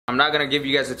I'm not gonna give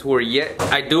you guys a tour yet.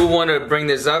 I do want to bring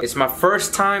this up. It's my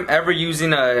first time ever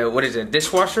using a, what is it,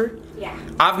 dishwasher? Yeah.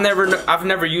 I've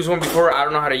never used one before. I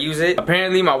don't know how to use it.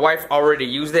 Apparently my wife already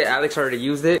used it. Alex already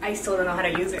used it. I still don't know how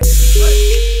to use it.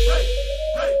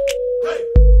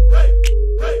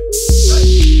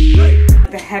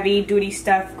 The heavy duty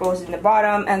stuff goes in the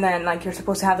bottom, and then like you're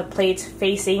supposed to have the plates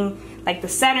facing like the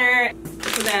center.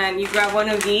 So then you grab one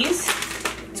of these.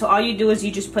 So all you do is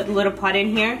you just put the little pot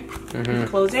in here, and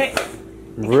close it.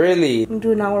 Really?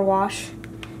 Do an hour wash.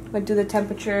 But do the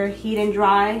temperature, heat and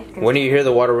dry. When do you hear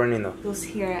the water running though? You'll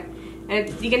hear it.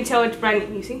 And you can tell it's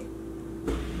running, you see?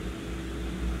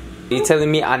 You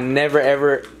telling me I never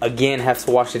ever again have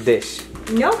to wash a dish?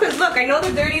 No, because look, I know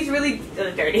the dirty is really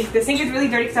dirty. The sink is really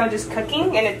dirty because I was just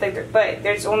cooking, and it's like, but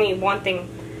there's only one thing.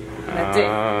 That's it.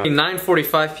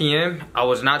 9:45 p.m. I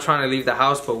was not trying to leave the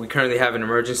house, but we currently have an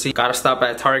emergency. Gotta stop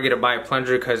at Target to buy a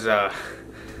plunger because I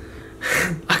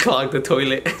clogged the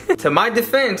toilet. To my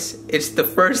defense, it's the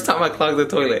first time I clogged the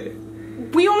toilet.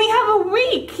 We only have a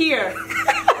week here.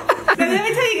 But let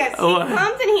me tell you guys, he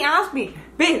comes and he asks me,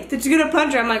 babe, did you get a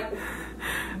plunger? I'm like,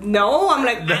 no. I'm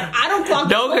like, I don't clog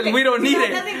the toilet. No, because we don't need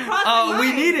it. Oh,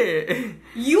 we need it.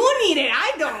 You need it,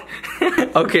 I don't.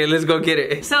 Okay, let's go get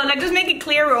it. So let's just make it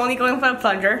clear we're only going for a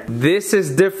plunger. This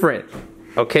is different.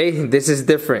 Okay, this is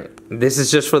different. This is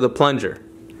just for the plunger.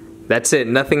 That's it,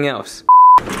 nothing else.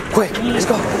 Quick, let's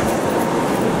go.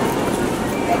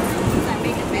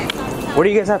 Where do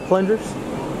you guys have plungers?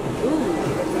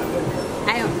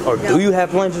 I don't Or do you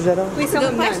have plungers at all? Good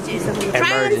question.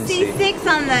 Try and see 6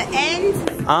 on the end.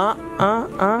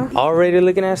 Already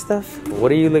looking at stuff?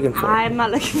 What are you looking for? I'm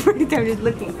not looking for anything, I'm just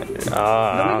looking.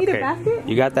 Oh, Don't we need a okay. basket?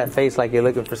 You got that face like you're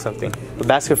looking for something. A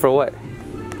basket for what?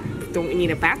 Don't we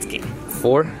need a basket?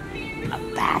 For? A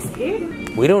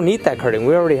basket? We don't need that curtain.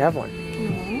 We already have one.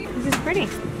 This is pretty.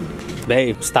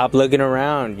 Babe, stop looking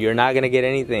around. You're not gonna get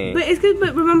anything. But it's good.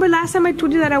 But remember last time I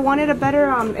told you that I wanted a better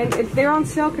and they're on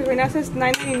sale because right now it says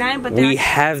 $9.99. But We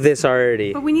have this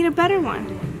already. But we need a better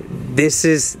one. This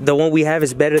is the one we have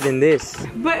is better than this.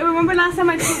 But remember last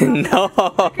time I told you. No,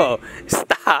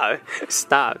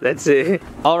 stop. That's it.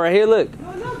 All right, here, look.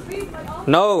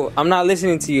 No, I'm not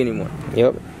listening to you anymore.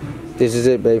 Yep, this is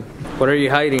it, babe. What are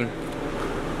you hiding?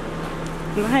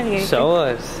 I'm not hiding anything. Show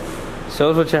us.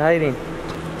 Show us what you're hiding.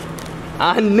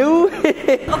 I knew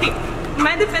it. Okay,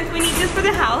 my defense, we need this for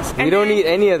the house. We don't need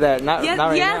any of that. Not right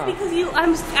now. Yes, because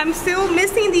I'm still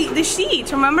missing the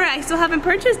sheets. Remember, I still haven't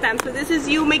purchased them. So this is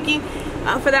you making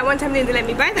for that one time they let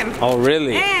me buy them. Oh,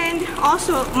 really? And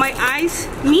also, my eyes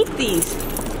need these.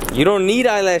 You don't need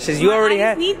eyelashes. You My already eyes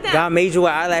have. need them. God made you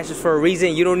with eyelashes for a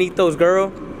reason. You don't need those,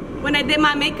 girl. When I did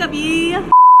my makeup, yeah.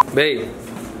 Babe,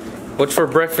 what's for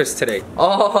breakfast today?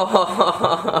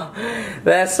 Oh,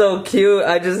 that's so cute.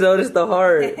 I just noticed the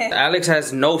heart. Alex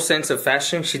has no sense of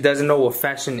fashion. She doesn't know what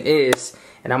fashion is.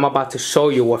 And I'm about to show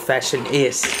you what fashion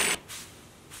is.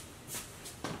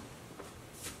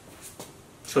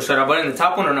 So should I put in the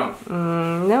top one or no?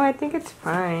 No, I think it's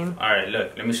fine. Alright,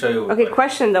 look. Let me show you. Okay,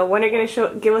 question though. When are you going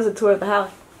to give us a tour of the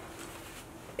house?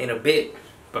 In a bit.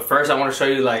 But first I want to show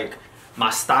you like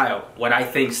my style. What I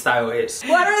think style is.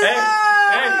 What are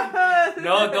Hey,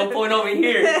 no, don't point over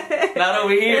here. Not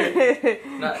over here.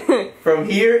 From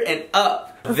here and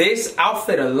up. This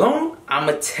outfit alone,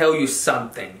 I'ma tell you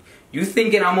something. You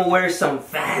thinking I'ma wear some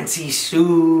fancy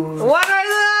shoes? What are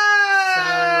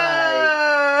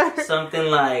those?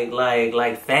 Something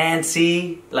like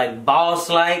fancy, like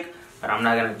boss-like, but I'm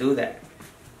not gonna do that.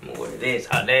 I'm gonna wear this.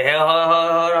 Hold on.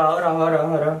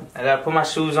 I gotta put my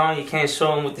shoes on. You can't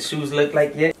show them what the shoes look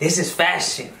like yet. This is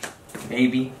fashion,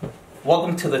 baby.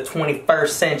 Welcome to the 21st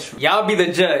century. Y'all be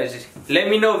the judge. Let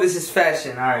me know if this is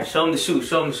fashion. All right, show them the shoes.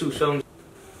 Show them the shoes. Show them.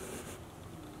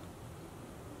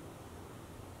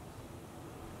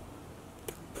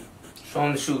 Show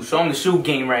them the shoes. Show them the shoe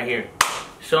game right here.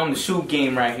 Show them the shoe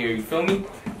game right here. You feel me?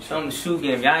 Show them the shoe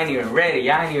game. Y'all ain't even ready.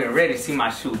 Y'all ain't even ready to see my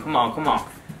shoe. Come on, come on.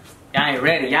 Y'all ain't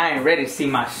ready. Y'all ain't ready to see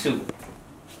my shoe.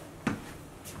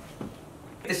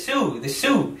 The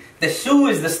shoe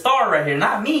is the star right here,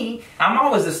 not me. I'm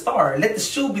always the star. Let the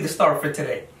shoe be the star for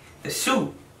today. The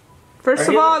shoe. First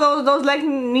of all, those legs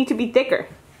need to be thicker.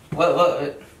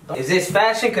 What? Is this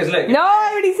fashion? Cause look. No, I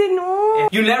already said no.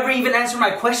 You never even answered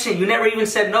my question. You never even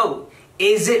said no.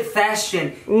 Is it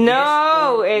fashion?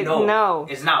 No, yes no.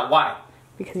 It's not. Why?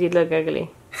 Because you look ugly.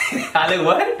 I look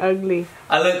what? Ugly.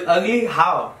 I look ugly?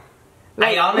 How?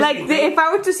 Like, if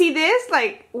I were to see this,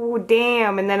 like, oh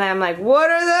damn, and then I'm like, what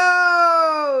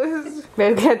are those?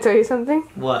 Babe, can I tell you something?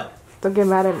 What? Don't get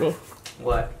mad at me.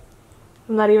 What?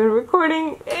 I'm not even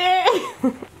recording.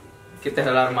 Get the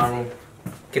hell out of my room.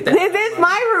 Get the This is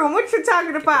my room. what you're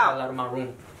talking about. Out of my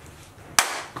room.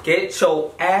 Get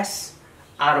your ass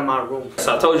out of my room.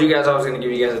 So I told you guys I was gonna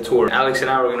give you guys a tour. Alex and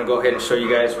I were gonna go ahead and show you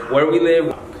guys where we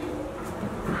live.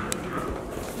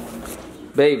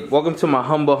 Babe, welcome to my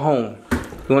humble home.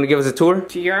 You wanna give us a tour?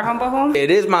 To your humble home?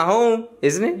 It is my home,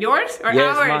 isn't it? Yours or yeah,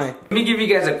 ours? It's mine. Let me give you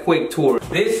guys a quick tour.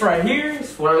 This right here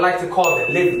is what I like to call the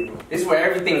living room. This is where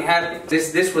everything happens.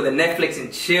 This is where the Netflix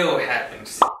and chill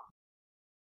happens.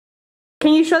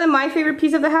 Can you show them my favorite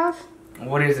piece of the house?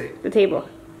 What is it? The table.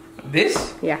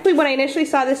 This? Yeah. When I initially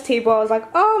saw this table, I was like,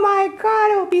 oh my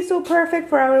god, it will be so perfect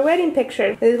for our wedding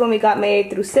picture. This is when we got married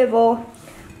through civil.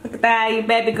 Look at that, you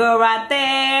baby girl right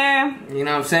there. You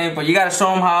know what I'm saying? But you gotta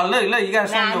show them how I look. Look, you gotta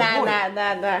show them your boy.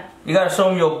 Nah. You gotta show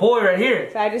them your boy right here.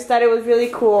 So I just thought it was really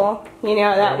cool. You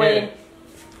know, that way.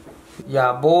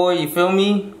 Yeah, boy, you feel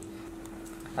me?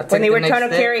 When they were trying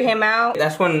to carry him out.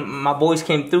 That's when my boys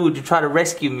came through to try to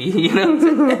rescue me, you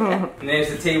know? And there's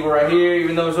the table right here,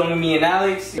 even though it's only me and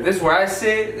Alex. This is where I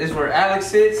sit, this is where Alex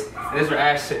sits, and this is where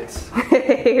Ash sits.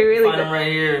 Really Find them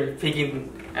right here picking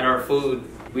at our food.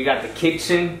 We got the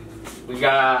kitchen. We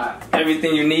got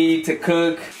everything you need to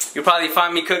cook. You'll probably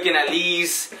find me cooking at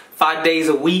least 5 days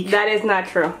a week. That is not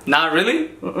true. Not really?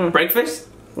 Mm-mm. Breakfast?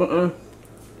 Mm-mm.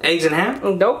 Eggs and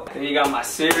ham? Nope. Then you got my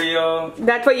cereal.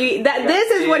 That's what you, this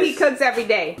is what he cooks every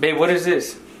day. Babe, what is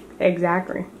this?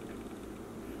 Exactly.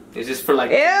 Is this for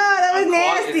like... Ew, that was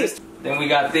nasty. Then we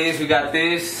got this, we got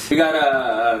this. We got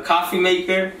a coffee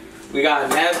maker. We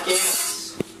got napkins.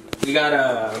 We got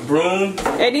a broom.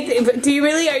 Do you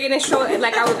really, are you gonna show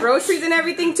like our groceries and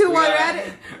everything too while you're at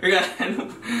We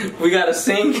it? got a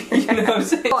sink, you know what I'm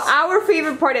saying? Well, our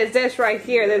favorite part is this right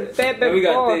here, this baby. We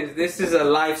got this. This is a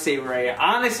lifesaver right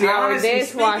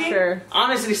here.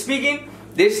 Honestly speaking,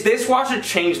 this dishwasher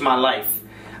changed my life.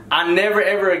 I never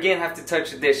ever again have to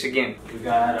touch a dish again. We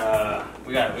got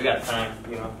time,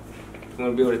 you know. You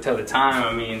wanna be able to tell the time.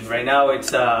 I mean, right now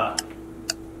it's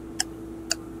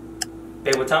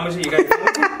Babe, what time is it? You got your phone?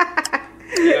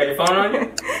 You got your phone on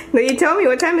you? No, you tell me,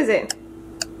 what time is it?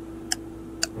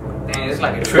 Dang, it's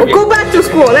like a trivia. Well, go back to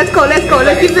school. Let's go.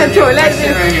 Let's keep the tour. Let's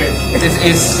do right here. This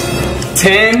is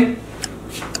 10,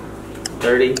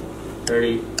 30,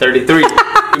 30, 33.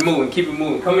 Keep it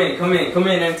moving. Come in,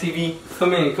 MTV.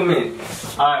 Come in.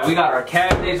 Alright, we got our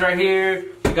cabinets right here.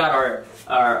 We got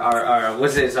our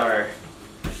what's this?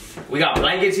 We got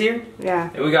blankets here. Yeah.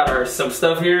 And we got some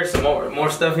stuff here, some more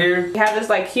stuff here. We have this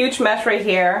like huge mess right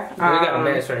here. We got a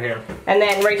mess right here. And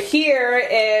then right here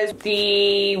is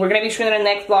we're gonna be shooting the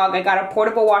next vlog. I got a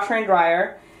portable washer and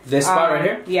dryer. This spot right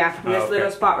here? Yeah, this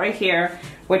little spot right here,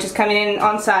 which is coming in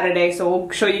on Saturday. So we'll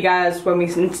show you guys when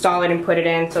we install it and put it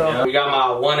in. So yeah, we got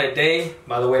my one a day.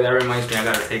 By the way, that reminds me, I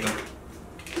gotta take them.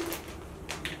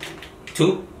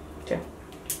 2? 2.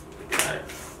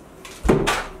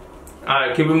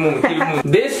 Alright, keep it moving.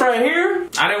 This right here,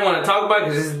 I didn't want to talk about it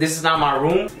because this is not my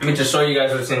room. Let me just show you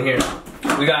guys what's in here.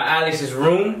 We got Alex's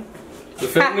room. You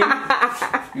feel me?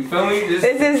 You feel me? This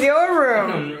is your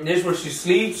room. This is where she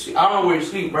sleeps. I don't know where you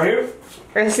sleep. Right here?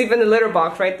 We're gonna sleep in the litter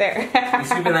box right there. You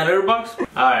sleep in that litter box?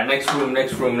 Alright, next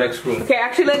room. Okay,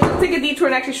 actually, let's take a detour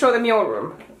and actually show them your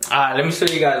room. Alright, let me show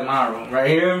you guys my room. Right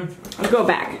here. Let's go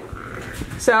back.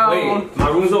 So... Wait, my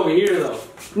room's over here though.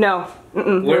 No.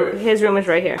 Where? His room is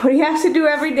right here. What he has to do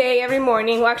every day, every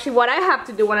morning, well actually what I have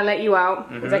to do when I let you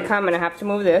out, is I come and I have to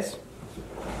move this.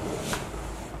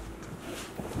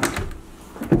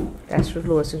 That's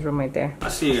Lewis's room right there. I'll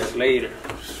see you guys later.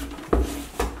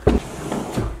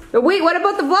 But wait, what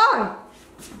about the vlog?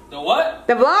 The what?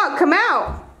 The vlog, come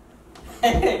out.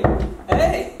 Hey.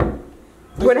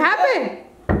 What happened?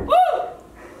 Woo!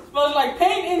 Smells like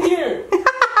paint in here.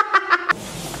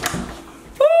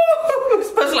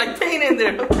 Smells like paint in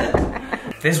there.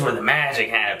 This is where the magic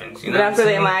happens, you know. That's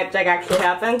where the magic actually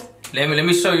happens. Let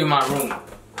me show you my room.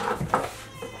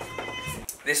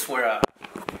 This where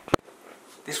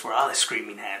all the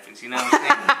screaming happens, you know what I'm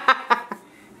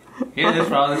saying? Yeah, this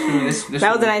where all the screaming.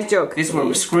 That was a nice joke. This is where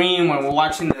we scream when we're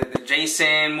watching the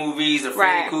Jason movies, the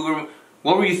Freddy Krueger.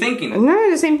 What were you thinking?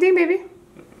 No, the same thing, baby.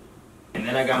 And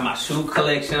then I got my shoe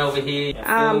collection over here.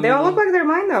 They all look like they're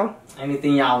mine though.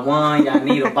 Anything y'all want, y'all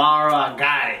need to borrow, I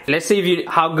got it. Let's see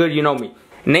how good you know me.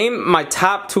 Name my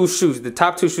top 2 shoes, the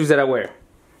top 2 shoes that I wear.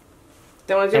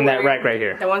 The ones you're in wearing, that rack right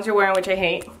here. The ones you're wearing, which I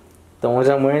hate. The ones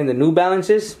I'm wearing, the New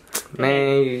Balances?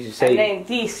 Man, you just say. And then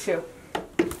these 2.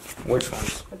 Which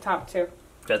ones? The top 2.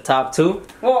 The top 2?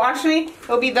 Well, actually,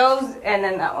 it'll be those and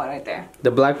then that one right there.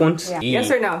 The black ones? Yeah.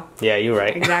 Yes or no? Yeah, you're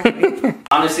right. Exactly.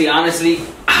 Honestly,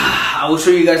 I will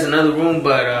show you guys another room,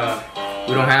 but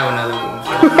we don't have another room.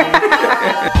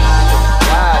 So.